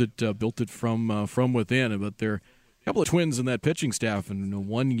of built it from within. But there are a couple of twins in that pitching staff, and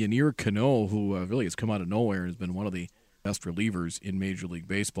one Yennier Cano, who really has come out of nowhere and has been one of the best relievers in Major League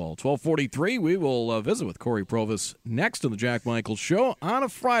Baseball. 12:43. We will visit with Corey Provus next on the Jack Michaels Show on a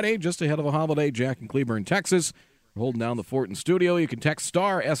Friday, just ahead of a holiday. Jack in Cleburne, Texas. We're holding down the fort in studio. You can text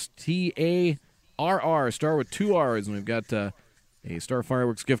STAR STARR, star with 2 R's, and we've got a Star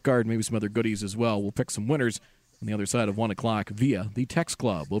Fireworks gift card, maybe some other goodies as well. We'll pick some winners on the other side of 1 o'clock via the Text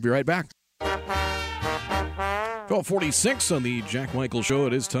Club. We'll be right back. 12:46 on the Jack Michaels Show.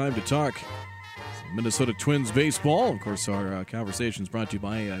 It is time to talk Minnesota Twins baseball. Of course, our conversation is brought to you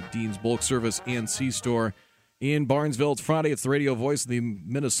by Dean's Bulk Service and C-Store in Barnesville. It's Friday. It's the radio voice of the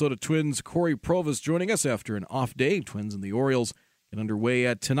Minnesota Twins. Corey Provus joining us after an off day. Twins and the Orioles get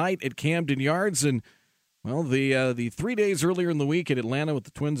underway tonight at Camden Yards. And, well, the 3 days earlier in the week at Atlanta with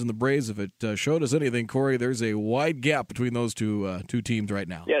the Twins and the Braves, if it showed us anything, Corey, there's a wide gap between those two teams right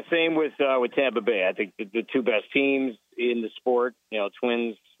now. Yeah, same with Tampa Bay. I think the two best teams in the sport,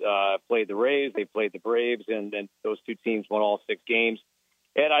 Twins played the Rays, they played the Braves, and then those two teams won all 6 games.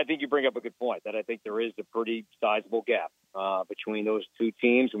 And I think you bring up a good point, that I think there is a pretty sizable gap between those two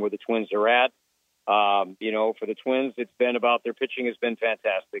teams and where the Twins are at. For the Twins, it's been about their pitching has been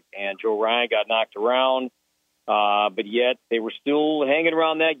fantastic. And Joe Ryan got knocked around, but yet they were still hanging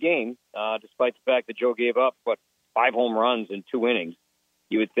around that game, despite the fact that Joe gave up, 5 home runs in 2 innings.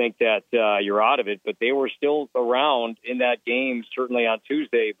 You would think that you're out of it, but they were still around in that game, certainly on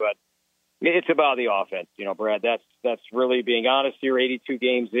Tuesday. But it's about the offense, Brad. That's really being honest here. 82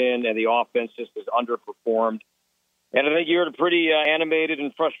 games in, and the offense just has underperformed. And I think you heard a pretty animated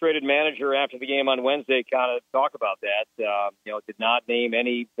and frustrated manager after the game on Wednesday kind of talk about that. Did not name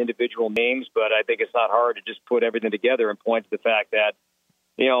any individual names, but I think it's not hard to just put everything together and point to the fact that,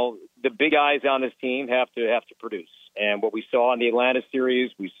 the big guys on this team have to produce. And what we saw in the Atlanta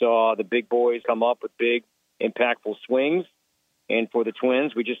series, we saw the big boys come up with big, impactful swings. And for the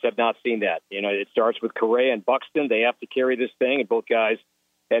Twins, we just have not seen that. It starts with Correa and Buxton. They have to carry this thing, and both guys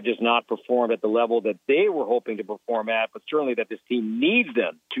have just not performed at the level that they were hoping to perform at, but certainly that this team needs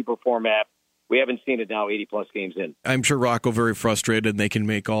them to perform at. We haven't seen it now 80-plus games in. I'm sure Rocco very frustrated, and they can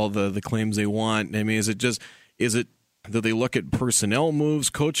make all the claims they want. I mean, is it do they look at personnel moves,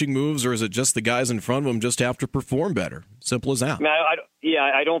 coaching moves, or is it just the guys in front of them just have to perform better? Simple as that.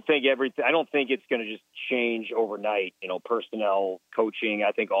 I don't think it's going to just change overnight. Personnel, coaching.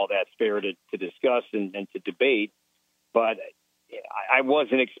 I think all that's fair to discuss and to debate. But I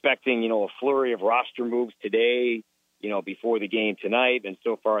wasn't expecting, a flurry of roster moves today, before the game tonight. And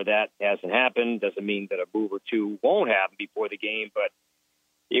so far that hasn't happened. Doesn't mean that a move or two won't happen before the game, but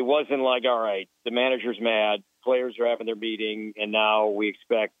it wasn't like, all right, the manager's mad, players are having their meeting, and now we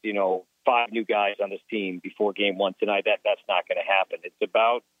expect, 5 new guys on this team before game 1 tonight. That's not going to happen. It's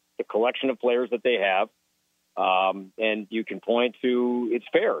about the collection of players that they have. And you can point to, it's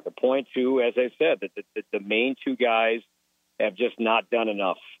fair to point to, as I said, that the main 2 guys have just not done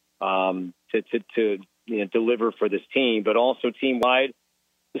enough to deliver for this team, but also team-wide,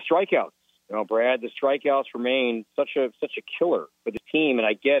 the strikeouts. Brad, the strikeouts remain such a killer for the team, and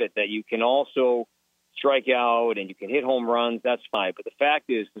I get it that you can also strike out and you can hit home runs. That's fine. But the fact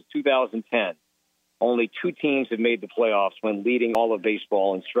is, since 2010, only 2 teams have made the playoffs when leading all of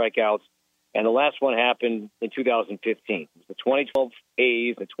baseball in strikeouts, and the last one happened in 2015. It was the 2012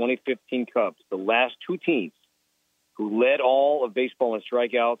 A's and the 2015 Cubs, the last 2 teams who led all of baseball in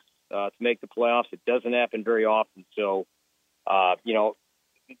strikeouts to make the playoffs. It doesn't happen very often. So,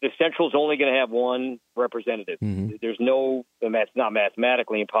 the Central's only going to have 1 representative. Mm-hmm. That's not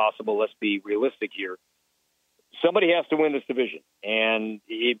mathematically impossible. Let's be realistic here. Somebody has to win this division, and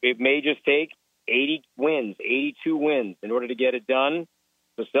it may just take 80 wins, 82 wins in order to get it done.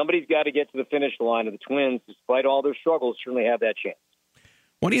 So somebody's got to get to the finish line, and the Twins, despite all their struggles, certainly have that chance.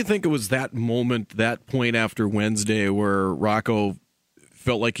 Why do you think it was that moment, that point after Wednesday, where Rocco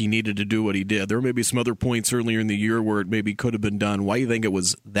felt like he needed to do what he did? There may be some other points earlier in the year where it maybe could have been done. Why do you think it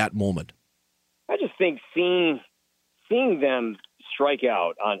was that moment? I just think seeing them strike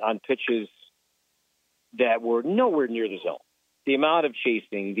out on pitches that were nowhere near the zone, the amount of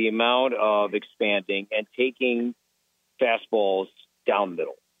chasing, the amount of expanding and taking fastballs down the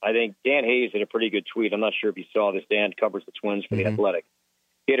middle. I think Dan Hayes had a pretty good tweet. I'm not sure if you saw this. Dan covers the Twins for The Athletic.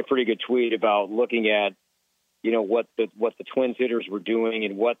 He had a pretty good tweet about looking at what the Twins hitters were doing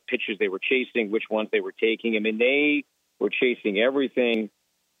and what pitches they were chasing, which ones they were taking. I mean, they were chasing everything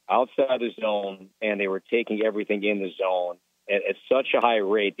outside the zone, and they were taking everything in the zone. at such a high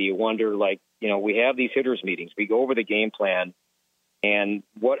rate that you wonder, we have these hitters meetings. We go over the game plan, and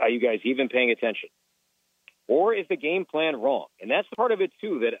what are you guys even paying attention? Or is the game plan wrong? And that's part of it,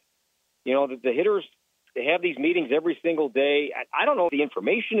 too, that, the hitters, they have these meetings every single day. I don't know if the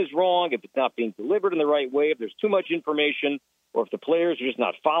information is wrong, if it's not being delivered in the right way, if there's too much information, or if the players are just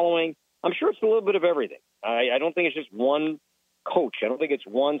not following. I'm sure it's a little bit of everything. I don't think it's just one coach. I don't think it's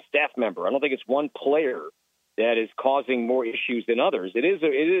one staff member. I don't think it's one player that is causing more issues than others. It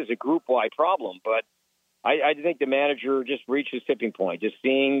is a group-wide problem, but I think the manager just reached his tipping point, just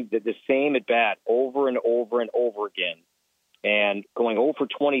seeing the same at-bat over and over and over again, and going 0 for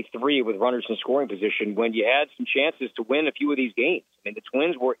 23 with runners in scoring position when you had some chances to win a few of these games. I mean, the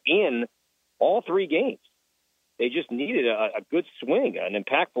Twins were in all 3 games. They just needed a good swing, an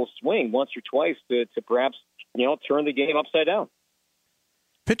impactful swing once or twice to perhaps, turn the game upside down.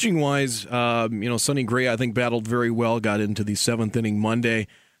 Pitching-wise, Sonny Gray, I think, battled very well, got into the 7th inning Monday.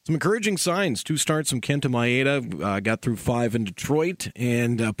 Some encouraging signs. 2 starts from Kenta Maeda, got through 5 in Detroit,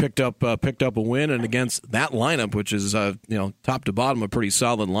 and picked up a win. And against that lineup, which is top to bottom a pretty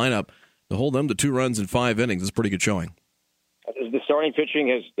solid lineup, to hold them to 2 runs in 5 innings is pretty good showing. The starting pitching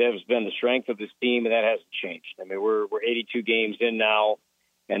has been the strength of this team, and that hasn't changed. I mean, we're 82 games in now,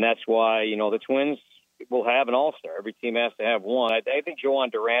 and that's why the Twins will have an all-star. Every team has to have one. I think Joan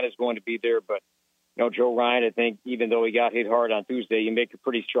Duran is going to be there, but Joe Ryan, I think, even though he got hit hard on Tuesday, you make a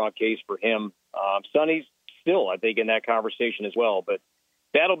pretty strong case for him. Sonny's still, I think, in that conversation as well, but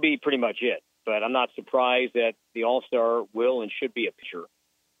that'll be pretty much it. But I'm not surprised that the all-star will and should be a pitcher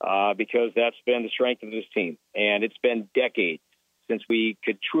because that's been the strength of this team. And it's been decades since we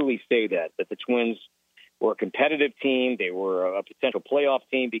could truly say that the Twins were a competitive team. They were a potential playoff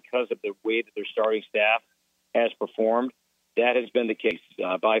team because of the way that their starting staff has performed. That has been the case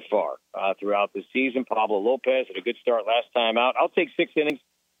by far throughout the season. Pablo Lopez had a good start last time out. I'll take 6 innings,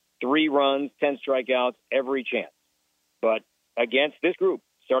 3 runs, 10 strikeouts, every chance. But against this group,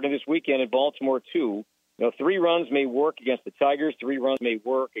 starting this weekend in Baltimore too, 3 runs may work against the Tigers, 3 runs may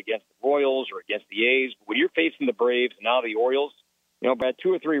work against the Royals or against the A's. But when you're facing the Braves and now the Orioles, Brad,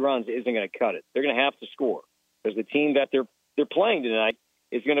 2 or 3 runs isn't going to cut it. They're going to have to score because the team that they're playing tonight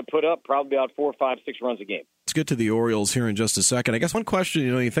is going to put up probably about 4, 5, 6 runs a game. Let's get to the Orioles here in just a second. I guess one question,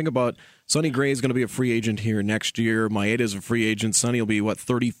 you think about Sonny Gray is going to be a free agent here next year. Maeda is a free agent. Sonny will be,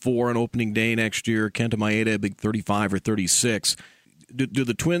 34 on opening day next year. Kenta Maeda, a big 35 or 36. Do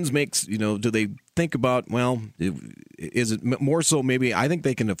the Twins do they think about, is it more so maybe, I think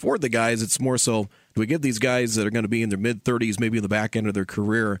they can afford the guys. It's more so, do we give these guys that are going to be in their mid-30s, maybe in the back end of their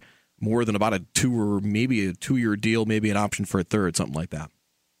career, more than about a 2 or maybe a 2-year deal, maybe an option for a third, something like that?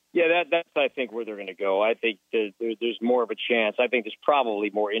 Yeah, that's, I think, where they're going to go. I think there's more of a chance. I think there's probably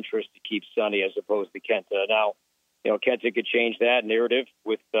more interest to keep Sonny as opposed to Kenta. Now, Kenta could change that narrative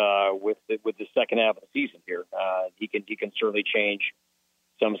with the second half of the season here. He can certainly change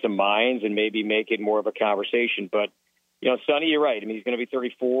some minds and maybe make it more of a conversation. But, Sonny, you're right. I mean, he's going to be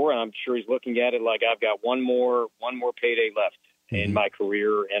 34, and I'm sure he's looking at it like I've got one more payday left in my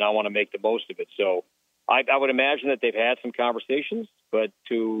career, and I want to make the most of it. So I would imagine that they've had some conversations, but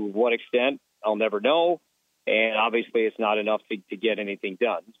to what extent, I'll never know. And obviously, it's not enough to get anything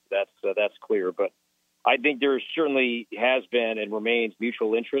done. That's clear. But I think there certainly has been and remains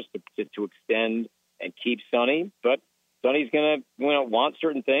mutual interest to extend and keep Sonny. But Sonny's going to want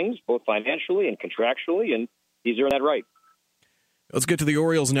certain things, both financially and contractually, and he's earned that right. Let's get to the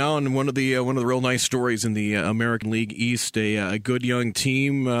Orioles now, and one of the real nice stories in the American League East, a good young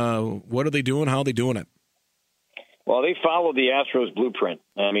team. What are they doing? How are they doing it? Well, they followed the Astros blueprint.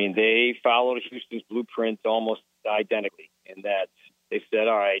 I mean, they followed Houston's blueprint almost identically in that they said,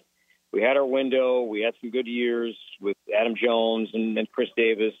 all right, we had our window. We had some good years with Adam Jones and Chris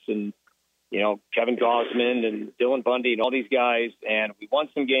Davis and, Kevin Gausman and Dylan Bundy and all these guys. And we won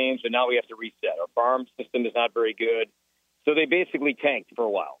some games, but now we have to reset. Our farm system is not very good. So they basically tanked for a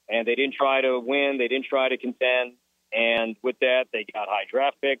while. And they didn't try to win. They didn't try to contend. And with that, they got high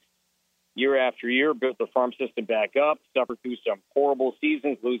draft picks. Year after year, built the farm system back up, suffered through some horrible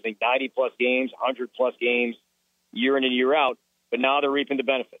seasons, losing 90-plus games, 100-plus games, year in and year out. But now they're reaping the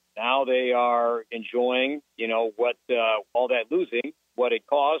benefits. Now they are enjoying, what all that losing, what it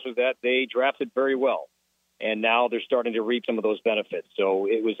caused was that they drafted very well. And now they're starting to reap some of those benefits. So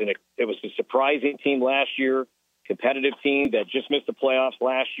it was a surprising team last year, competitive team that just missed the playoffs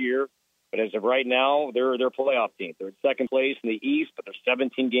last year. But as of right now, they're a playoff team. They're in second place in the East, but they're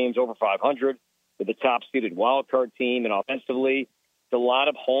 17 games over 500. They're the top-seeded wild card team, and offensively, it's a lot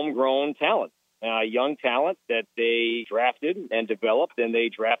of homegrown talent, young talent that they drafted and developed, and they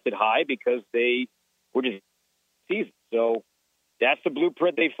drafted high because they were just seasoned. So that's the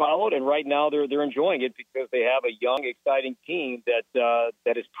blueprint they followed, and right now they're enjoying it because they have a young, exciting team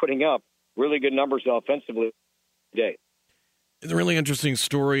that is putting up really good numbers offensively today. It's a really interesting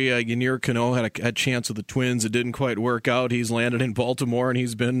story. Yennier Cano had a chance with the Twins. It didn't quite work out. He's landed in Baltimore, and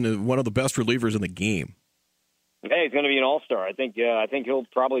he's been one of the best relievers in the game. Hey, he's going to be an all-star. I think he'll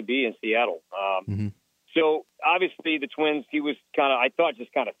probably be in Seattle. So, obviously, the Twins, he was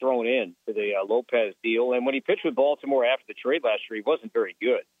just kind of thrown in to the Lopez deal. And when he pitched with Baltimore after the trade last year, he wasn't very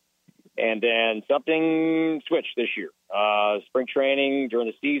good. And then something switched this year. Spring training, during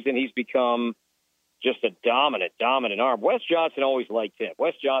the season, he's become just a dominant arm. Wes Johnson always liked him.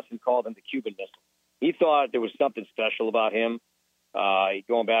 Wes Johnson called him the Cuban Missile. He thought there was something special about him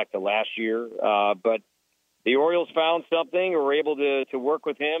going back to last year. But the Orioles found something or were able to work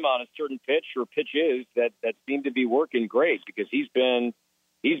with him on a certain pitch or pitches that seemed to be working great because he's been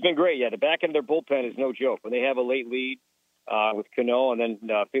great. Yeah, the back end of their bullpen is no joke. When they have a late lead with Cano and then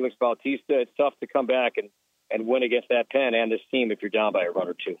Felix Bautista, it's tough to come back and win against that pen and this team if you're down by a run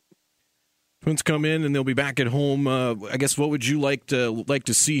or two. Twins come in and they'll be back at home. I guess what would you like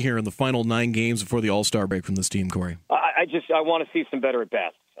to see here in the final 9 games before the All-Star break from this team, Corey? I want to see some better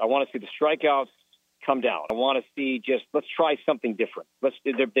at-bats. I want to see the strikeouts come down. I want to see let's try something different.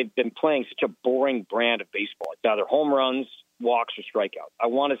 They've been playing such a boring brand of baseball. It's either home runs, walks, or strikeouts. I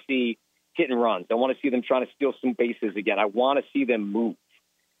want to see hit and runs. I want to see them trying to steal some bases again. I want to see them move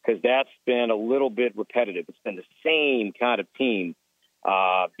because that's been a little bit repetitive. It's been the same kind of team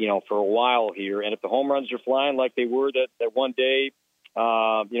for a while here. And if the home runs are flying like they were that one day,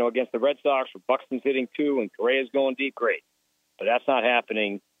 against the Red Sox, where Buxton's hitting 2 and Correa's going deep, great. But that's not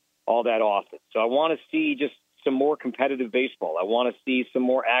happening all that often. So I want to see just some more competitive baseball. I want to see some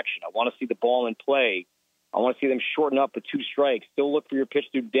more action. I want to see the ball in play. I want to see them shorten up the 2 strikes. Still look for your pitch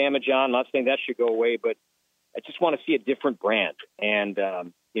to do damage on. I'm not saying that should go away, but I just want to see a different brand. And,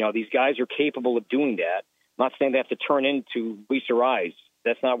 these guys are capable of doing that. I'm not saying they have to turn into Lisa Rise.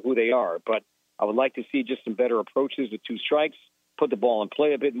 That's not who they are. But I would like to see just some better approaches with 2 strikes, put the ball in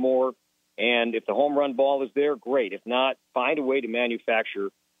play a bit more. And if the home run ball is there, great. If not, find a way to manufacture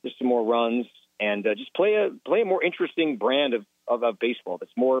just some more runs and just play a more interesting brand of baseball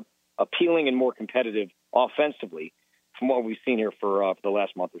that's more appealing and more competitive offensively from what we've seen here for the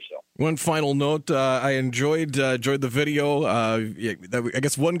last month or so. One final note, I enjoyed the video. I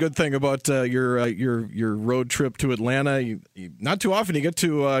guess one good thing about your road trip to Atlanta, you not too often you get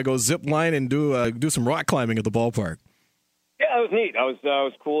to go zip line and do some rock climbing at the ballpark. Yeah, it was neat. It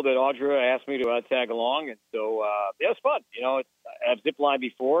was cool that Audra asked me to tag along, and so it was fun. I've ziplined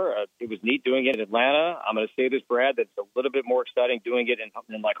before. It was neat doing it in Atlanta. I'm going to say this, Brad, that it's a little bit more exciting doing it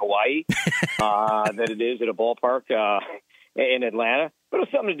in like Hawaii than it is at a ballpark in Atlanta. But it was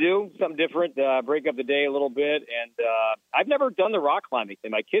something to do, something different, break up the day a little bit. And I've never done the rock climbing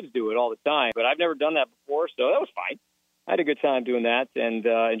thing. My kids do it all the time, but I've never done that before, so that was fine. I had a good time doing that and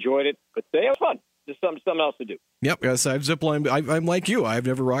enjoyed it. But today it was fun. Just something else to do. Yep, yes, I've ziplined. I'm like you. I've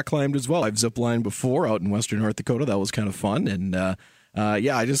never rock climbed as well. I've ziplined before out in western North Dakota. That was kind of fun. And,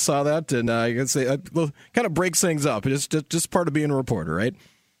 I just saw that. And I can say it kind of breaks things up. It's just part of being a reporter, right?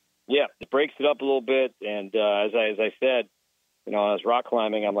 Yeah, it breaks it up a little bit. And as I said, I was rock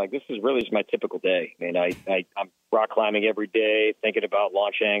climbing. I'm like, this is really just my typical day. I mean, I'm rock climbing every day, thinking about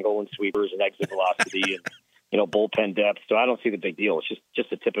launch angle and sweepers and exit velocity and bullpen depth. So I don't see the big deal. It's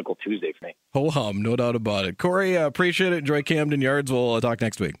just a typical Tuesday for me. Ho hum, no doubt about it. Corey, appreciate it. Enjoy Camden Yards. We'll talk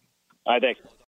next week. All right, thanks.